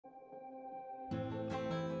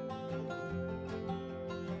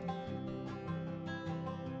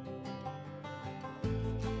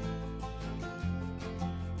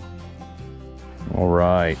All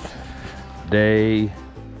right, day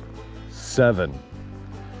 7.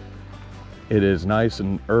 It is nice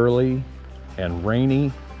and early and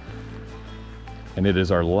rainy, and it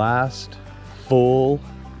is our last full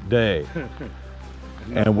day.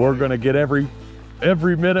 And we're gonna get every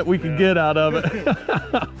minute we can get out of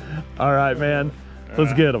it. All right, man,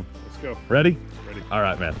 let's get them. Let's go. Ready? Ready. All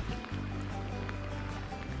right, man.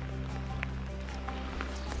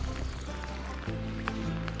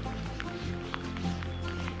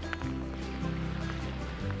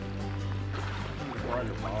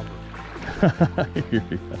 Here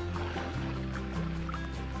you go.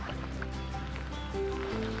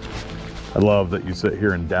 I love that you sit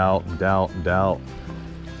here and doubt and doubt and doubt,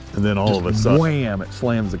 and then all of a sudden, wham, it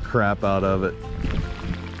slams the crap out of it.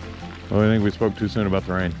 Oh, I think we spoke too soon about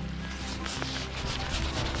the rain.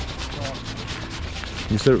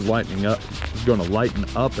 You said it was lightening up. It's going to lighten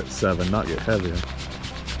up at 7, not get heavier.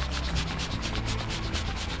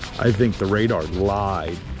 I think the radar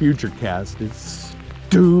lied. Futurecast is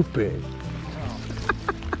stupid.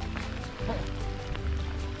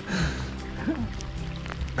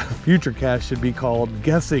 Futurecast should be called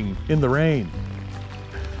Guessing in the Rain.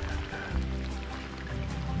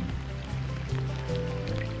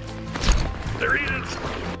 There he is.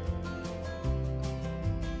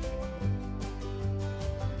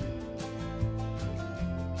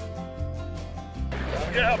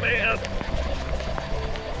 Yeah, man.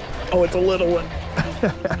 Oh, it's a little one.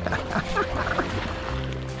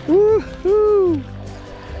 Woohoo!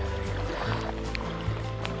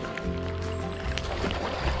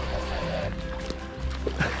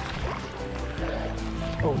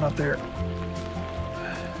 Oh, not there.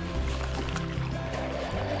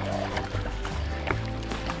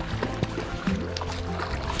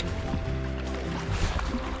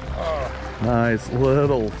 Nice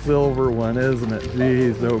little silver one, isn't it?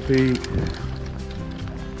 Jeez, no Pete.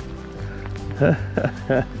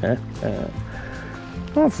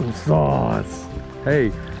 Awesome sauce. Hey,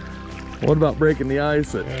 what about breaking the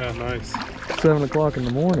ice at nice. 7 o'clock in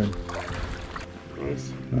the morning?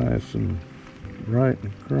 Nice. Nice and bright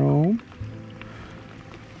and chrome.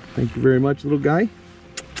 Thank you very much, little guy.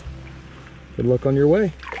 Good luck on your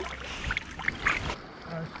way.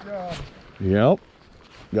 Nice job. Yep,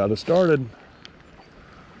 got us started.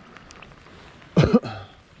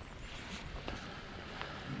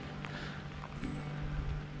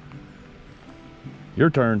 Your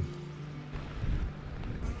turn.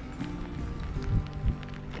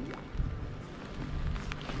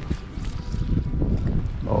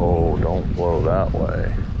 Oh, don't blow that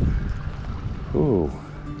way. Ooh,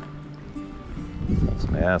 that's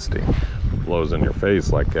nasty. Blows in your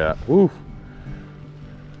face like that. Woo.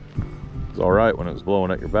 It's all right when it was blowing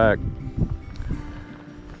at your back.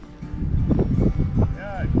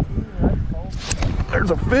 Yeah, that's cold. There's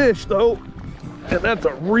a fish though, and that's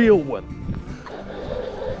a real one.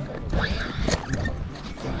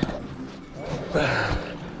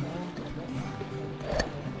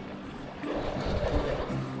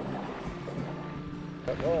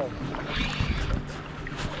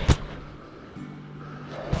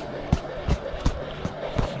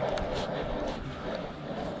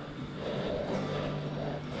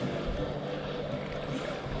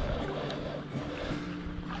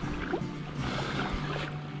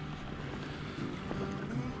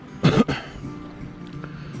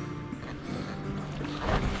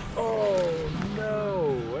 Oh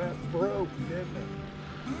no, that broke, didn't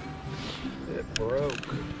it? It broke.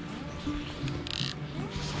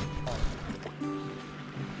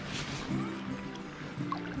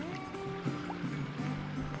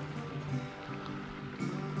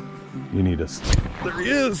 You need us. There he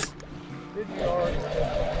is.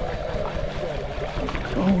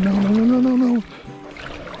 Oh no, no, no, no, no, no.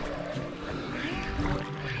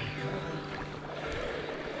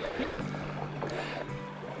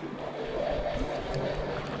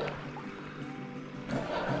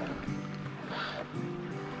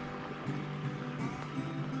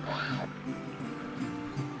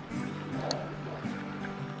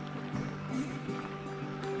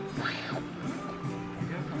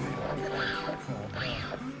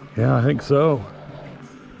 Yeah, I think so.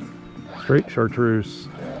 Straight chartreuse.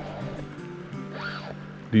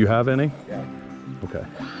 Do you have any? Yeah. Okay.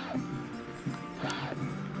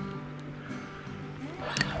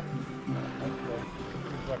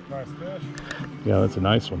 Like nice fish. Yeah, that's a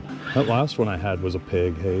nice one. That last one I had was a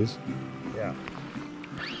pig, Hayes. Yeah.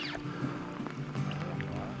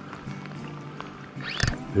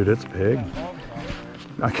 Dude, it's a pig.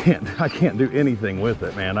 I can't do anything with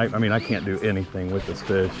it, man. I mean, I can't do anything with this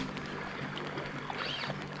fish.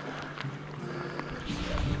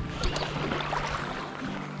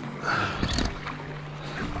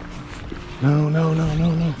 No, no, no,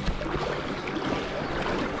 no, no.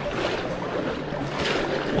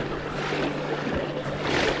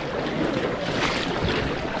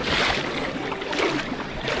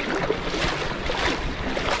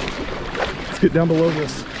 Let's get down below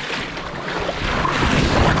this.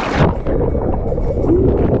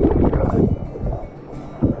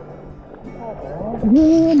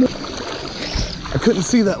 I couldn't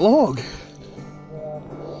see that log.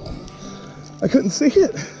 I couldn't see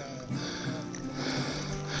it.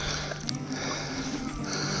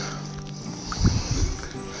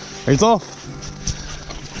 It's off.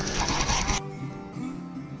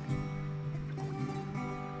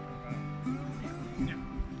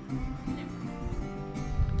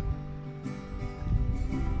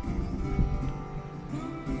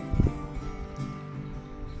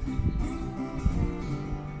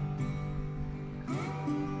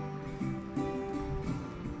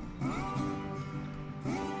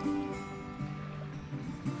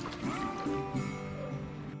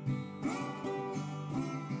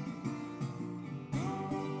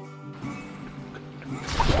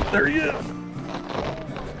 There he is.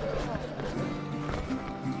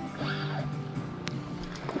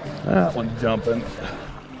 That one's jumping.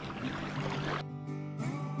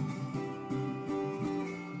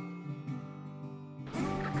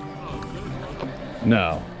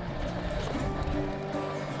 No.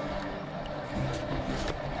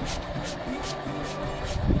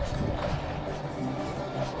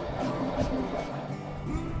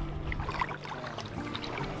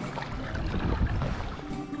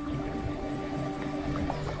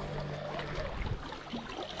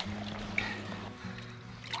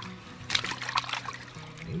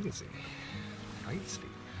 Easy. Feisty.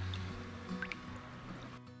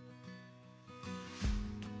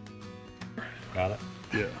 Got it?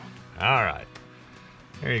 Yeah. All right.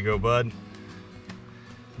 There you go, bud.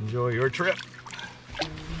 Enjoy your trip.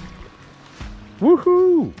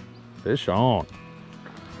 Woohoo! Fish on.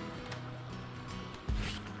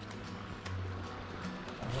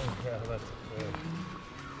 Oh, yeah, that's a fish.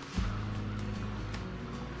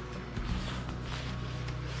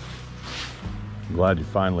 I'm glad you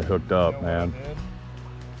finally hooked up, You know what man. I did?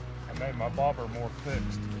 I made my bobber more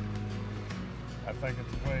fixed. I think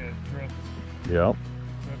it's the way it drifts Yep.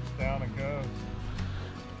 down and goes.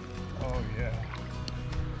 Oh yeah.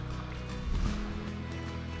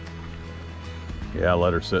 Yeah,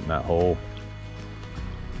 let her sit in that hole.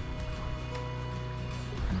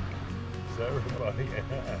 Is everybody?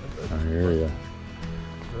 Yeah. I hear you.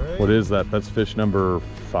 Great. What is that? That's fish number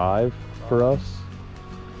 5 for us.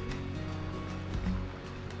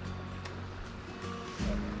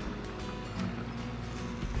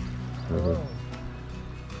 Oh.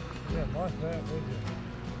 Yeah, like that, would you?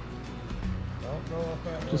 Don't go off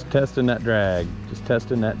that Just way. testing that drag. Just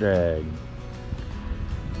testing that drag.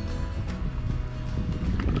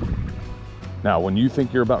 Now, when you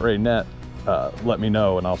think you're about ready to net, let me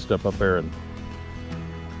know and I'll step up there and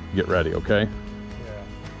get ready, okay? Yeah,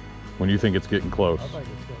 When you think it's getting close. I think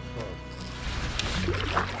it's getting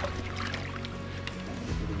close.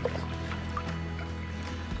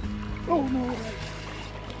 Oh, no.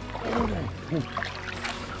 Oh,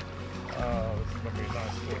 this is gonna be a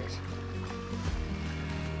nice fish.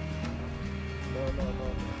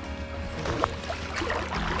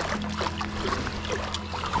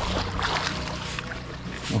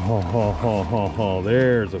 No. Oh,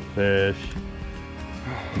 there's a fish.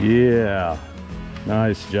 Yeah,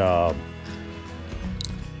 nice job.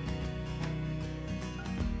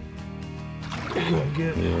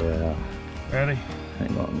 Get Yeah, ready?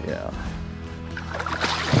 hang on, yeah.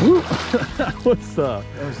 Woo. What's up?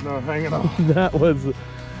 There's no hanging on. That was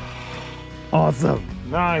awesome.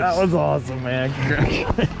 Nice. That was awesome, man.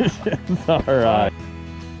 Congratulations. All right.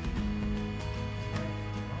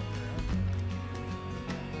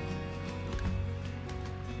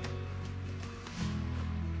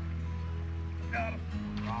 Got him.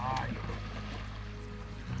 Right.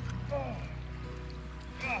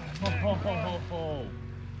 Oh.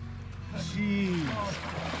 Jeez.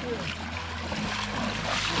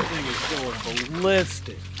 This thing is going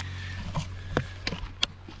ballistic.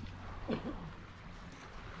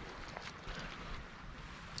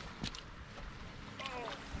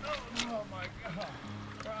 Oh my God.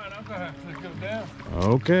 God, I'm gonna have to go down.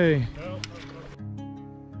 Okay.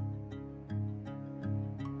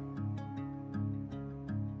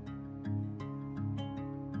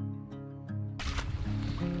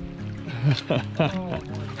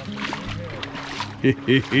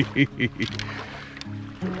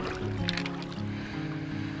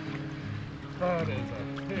 That is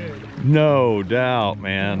a pig. No doubt,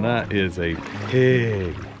 man. That is a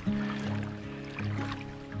pig.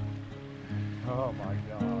 Oh my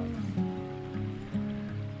God.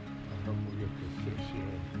 I hope we get this fish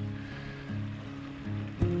in.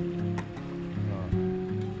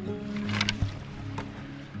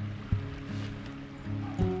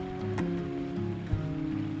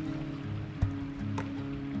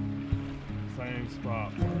 Same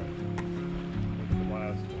spot where with the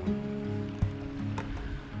last one.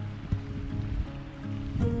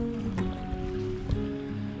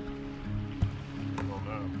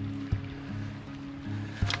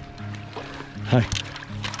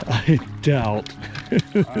 I doubt.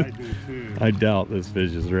 I do too. I doubt this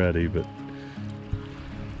fish is ready, but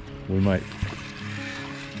we might.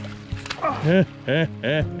 Yeah, baby.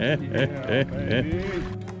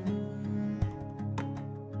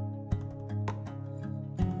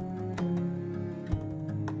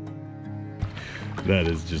 That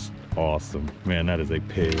is just awesome. Man, that is a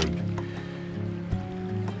pig.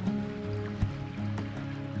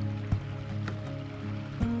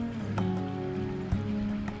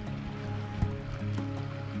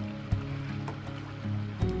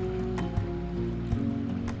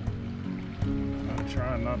 I'm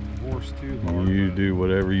trying not to force too hard. You do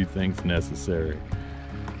whatever you think's necessary.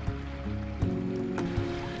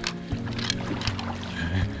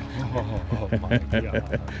 Oh my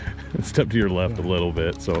God. Step to your left a little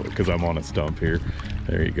bit, so because I'm on a stump here.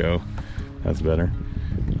 There you go. That's better.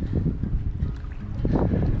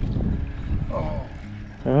 Oh,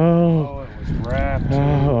 Oh, it was wrapped.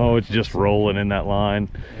 oh, it's just rolling in that line.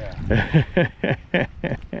 Yeah.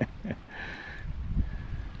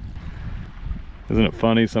 Isn't it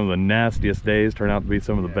funny? Some of the nastiest days turn out to be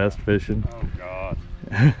some of the best fishing. Oh God.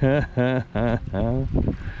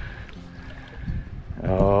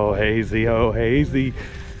 Oh, Hazy, oh, Hazy.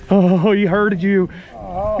 Oh, he heard you.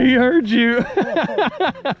 Oh. He heard you.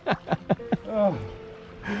 Oh.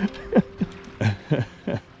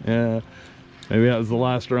 Yeah, maybe that was the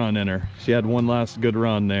last run in her. She had one last good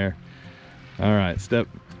run there. All right,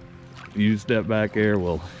 you step back there.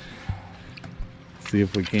 We'll see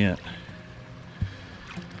if we can't.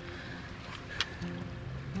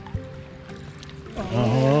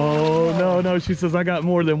 Oh, no, she says, I got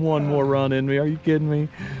more than one more run in me. Are you kidding me?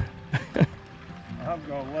 I'm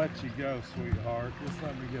gonna let you go, sweetheart. Just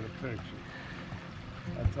let me get a picture.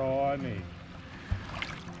 That's all I need.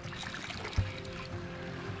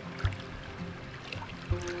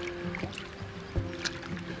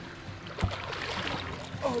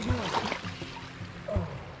 Oh no.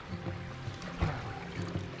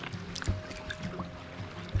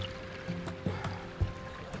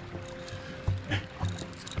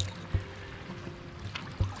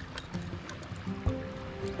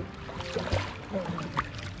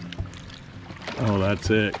 Oh, that's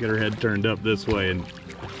it. Get her head turned up this way and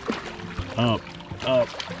up.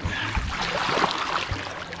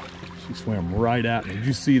 She swam right at me. Did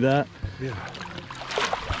you see that? Yeah.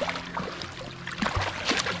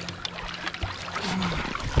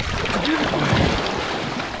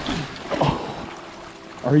 Oh,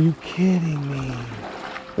 are you kidding me?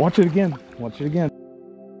 Watch it again. Watch it again.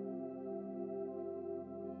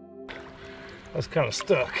 That's kind of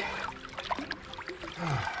stuck.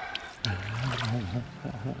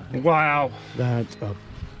 Wow. That's a...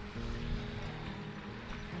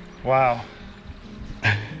 Wow. Are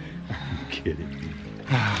you kidding me?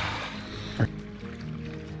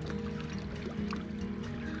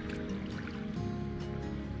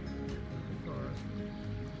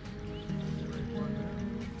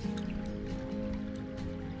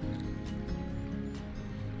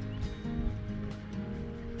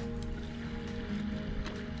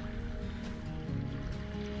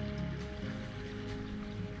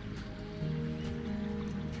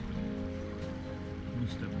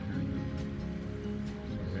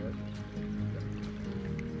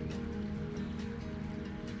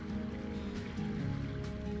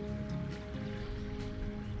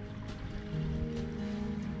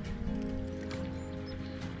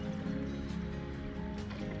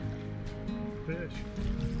 Fish.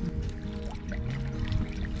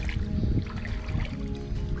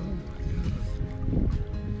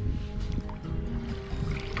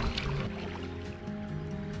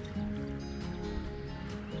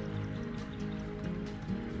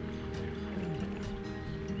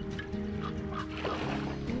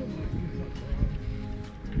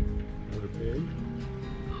 What a pig?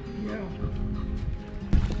 Yeah.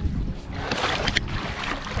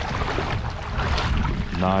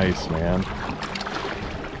 Nice, man.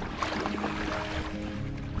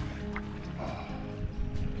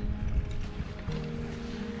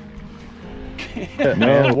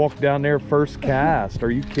 No, walk down there first cast.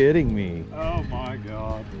 Are you kidding me? Oh my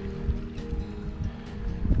God.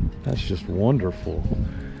 That's just wonderful.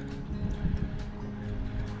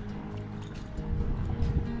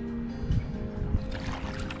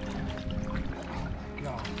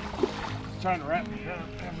 God, it's trying to wrap me up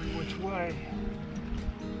every which way.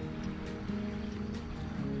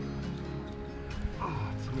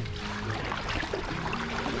 Oh, it's amazing.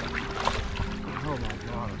 Oh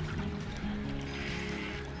my God.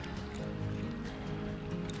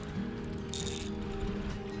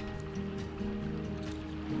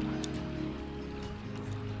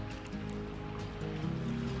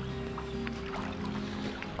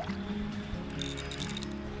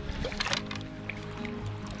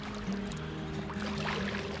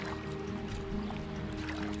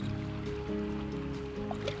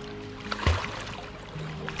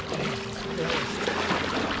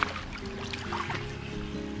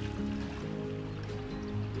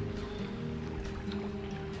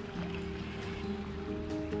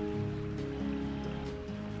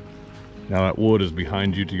 Now that wood is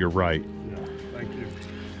behind you to your right. Yeah, thank you.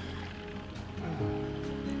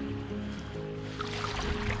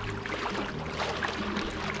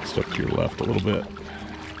 Step to your left a little bit.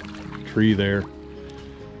 Tree there.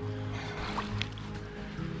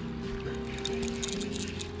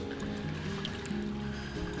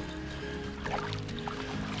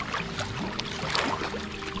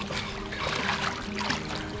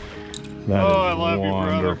 That I is love you,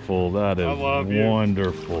 brother. wonderful. That is I love you.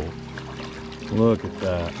 wonderful. Look at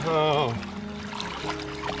that. Oh,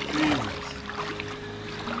 Jesus.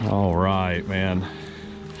 All right, man.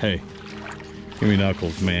 Hey, give me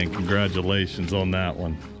knuckles, man. Congratulations on that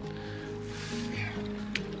one.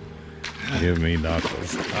 Give me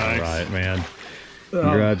knuckles. All right, man.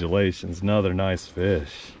 Congratulations. Another nice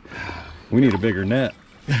fish. We need a bigger net.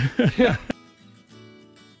 Yeah.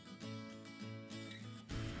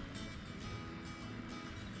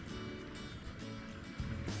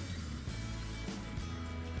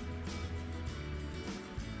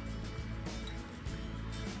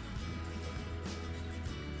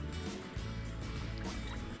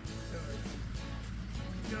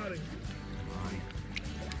 Got it.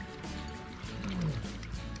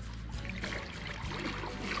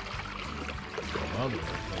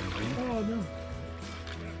 Oh no.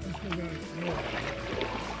 I still got it.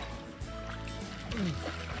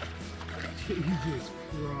 Jesus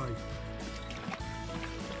Christ.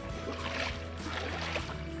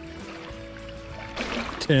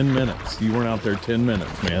 $10 minutes. You weren't out there 10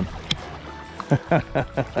 minutes, man.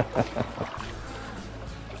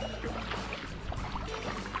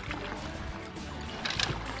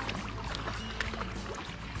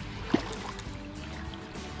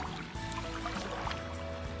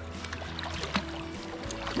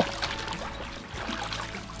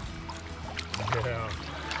 Yeah.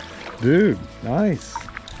 Dude, nice.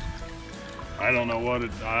 I don't know what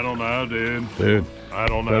it, I don't know, dude. Dude, I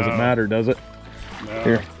don't know. doesn't matter, does it? No.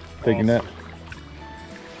 Here, take a net.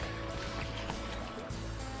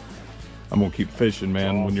 I'm gonna keep fishing, man.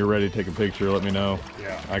 Awesome. When you're ready to take a picture, let me know.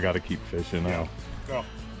 Yeah. I gotta keep fishing now. Go.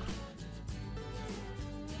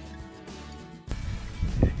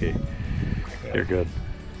 You're good.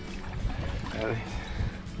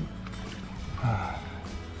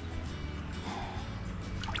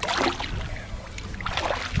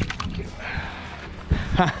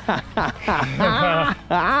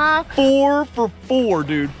 Four for four,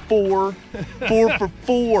 dude. Four for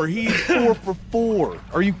four. He's 4 for 4.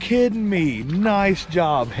 Are you kidding me? Nice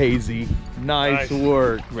job, Hazy. Nice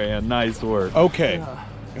work, man. Nice work. Okay.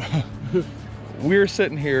 We're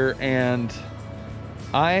sitting here and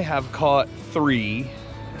I have caught 3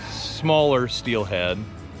 smaller steelhead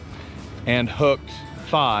and hooked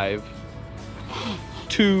 5,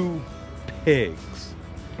 2 pigs.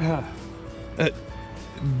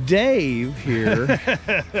 Dave here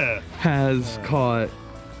has caught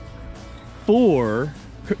 4,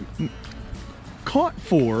 caught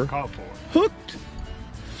 4, hooked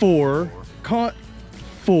 4, caught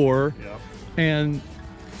 4, Yep. and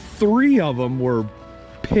 3 of them were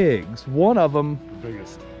pigs. One of them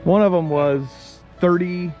Biggest. was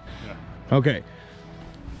 30. Yeah. Okay.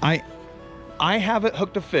 I haven't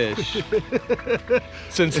hooked a fish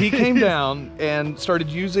since he came down and started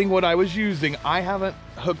using what I was using. I haven't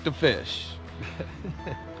hooked a fish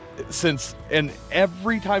since, and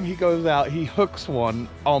every time he goes out, he hooks one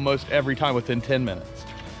almost every time within 10 minutes.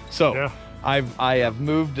 So Yeah. I have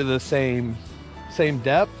moved to the same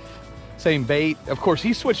depth, same bait. Of course,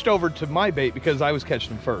 he switched over to my bait because I was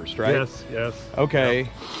catching him first, right? Yes, yes. Okay. Yep.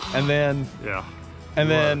 And then Yeah. and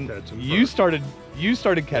You are then catching you first.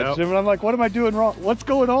 started catching Yep. him, and I'm like, what am I doing wrong? What's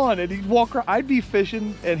going on? And he'd walk right, I'd be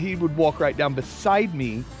fishing and he would walk right down beside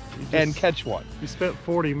me and catch one. You spent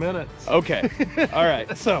 40 minutes. Okay. All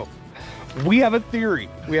right. So we have a theory.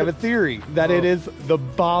 We have a theory that it is the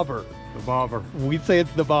bobber. The bobber. We'd say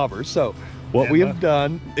it's the bobber. So what we have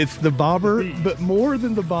done, it's the bobber, but more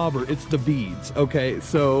than the bobber, it's the beads. Okay.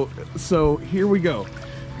 So here we go.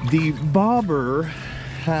 The bobber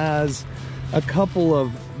has a couple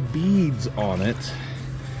of beads on it,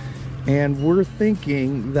 and we're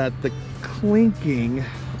thinking that the clinking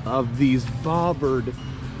of these bobbered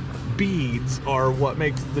beads are what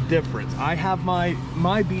makes the difference. I have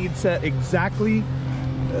my bead set exactly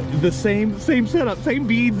the same setup, same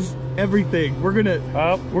beads, everything. We're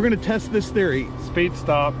gonna test this theory. Speed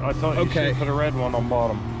stop. I told you, you should put a red one on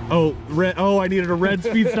bottom. Oh, red. Oh, I needed a red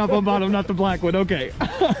speed stop on bottom, not the black one. Okay.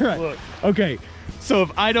 All right. Look. Okay. So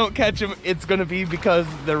if I don't catch him, it's gonna be because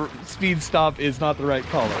the speed stop is not the right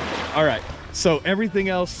color. All right. So everything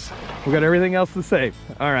else, we got everything else the same.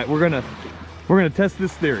 All right. We're gonna test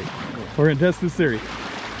this theory. We're gonna test this theory.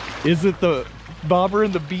 Is it the bobber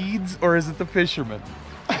and the beads, or is it the fisherman?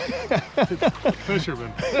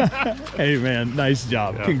 Fisherman. Hey man, nice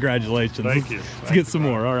job. Yeah. Congratulations. Thank you. Let's get some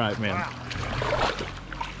more. All right, man. Wow.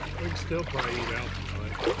 We can still probably eat out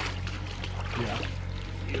tonight. Yeah.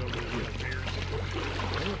 You don't need to get there.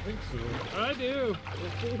 I don't think so. I do.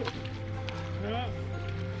 Yeah.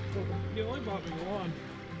 You only bought me one.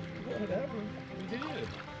 Whatever. You did.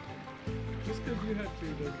 Just because you had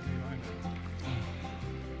two doesn't mean I know.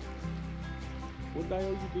 What did I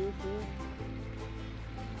owe you beer for?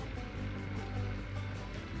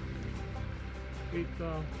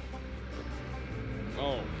 Pizza.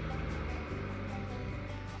 Oh.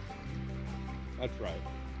 That's right.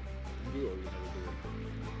 You do owe you another beer.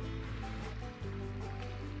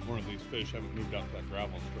 One of these fish haven't moved out to that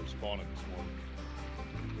gravel and started spawning this morning.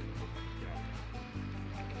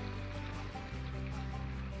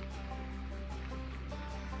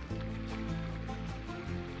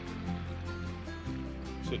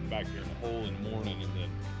 Sitting back here in the hole in the morning, and then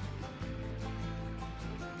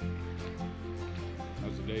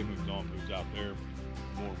as the day moves on, moves out there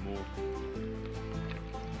more and more.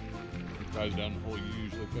 He tries down the hole you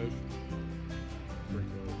usually fish.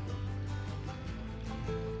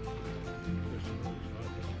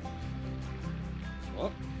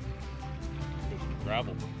 What? Fishing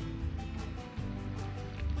gravel.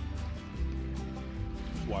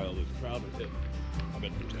 That's why all those trout are hitting. I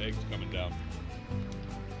bet there's eggs coming down.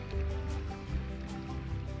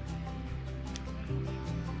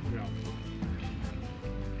 Yeah.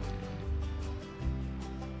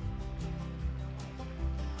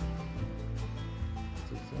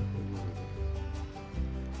 That's exactly what it is.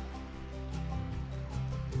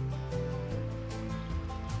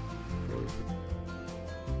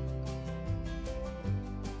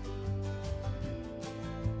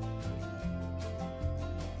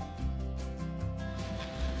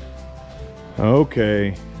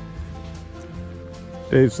 Okay.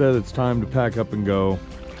 Dave said it's time to pack up and go.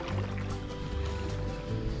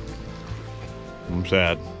 I'm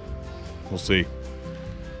sad. We'll see.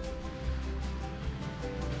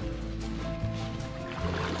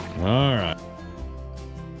 All right.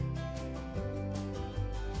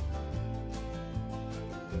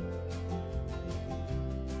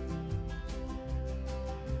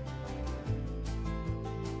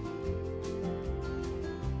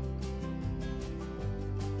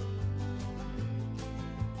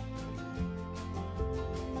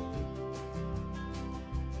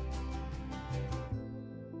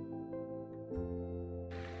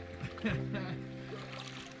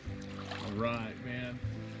 All right, man.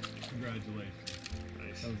 Congratulations.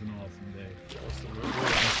 Nice. That was an awesome day.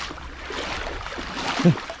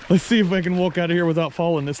 Let's see if I can walk out of here without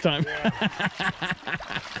falling this time. Yeah.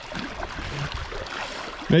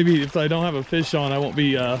 Maybe if I don't have a fish on, I won't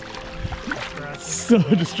be so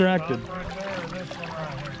distracted. Right there, this one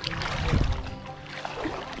right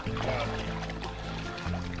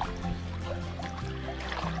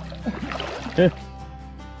here.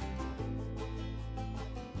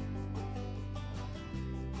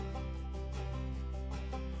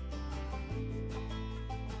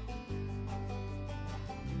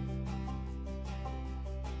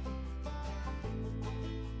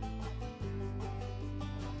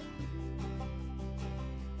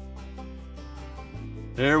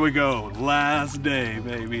 There we go. Last day,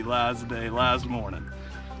 baby. Last day, last morning.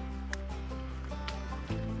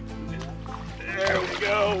 There we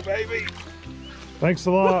go, baby. Thanks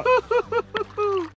a lot.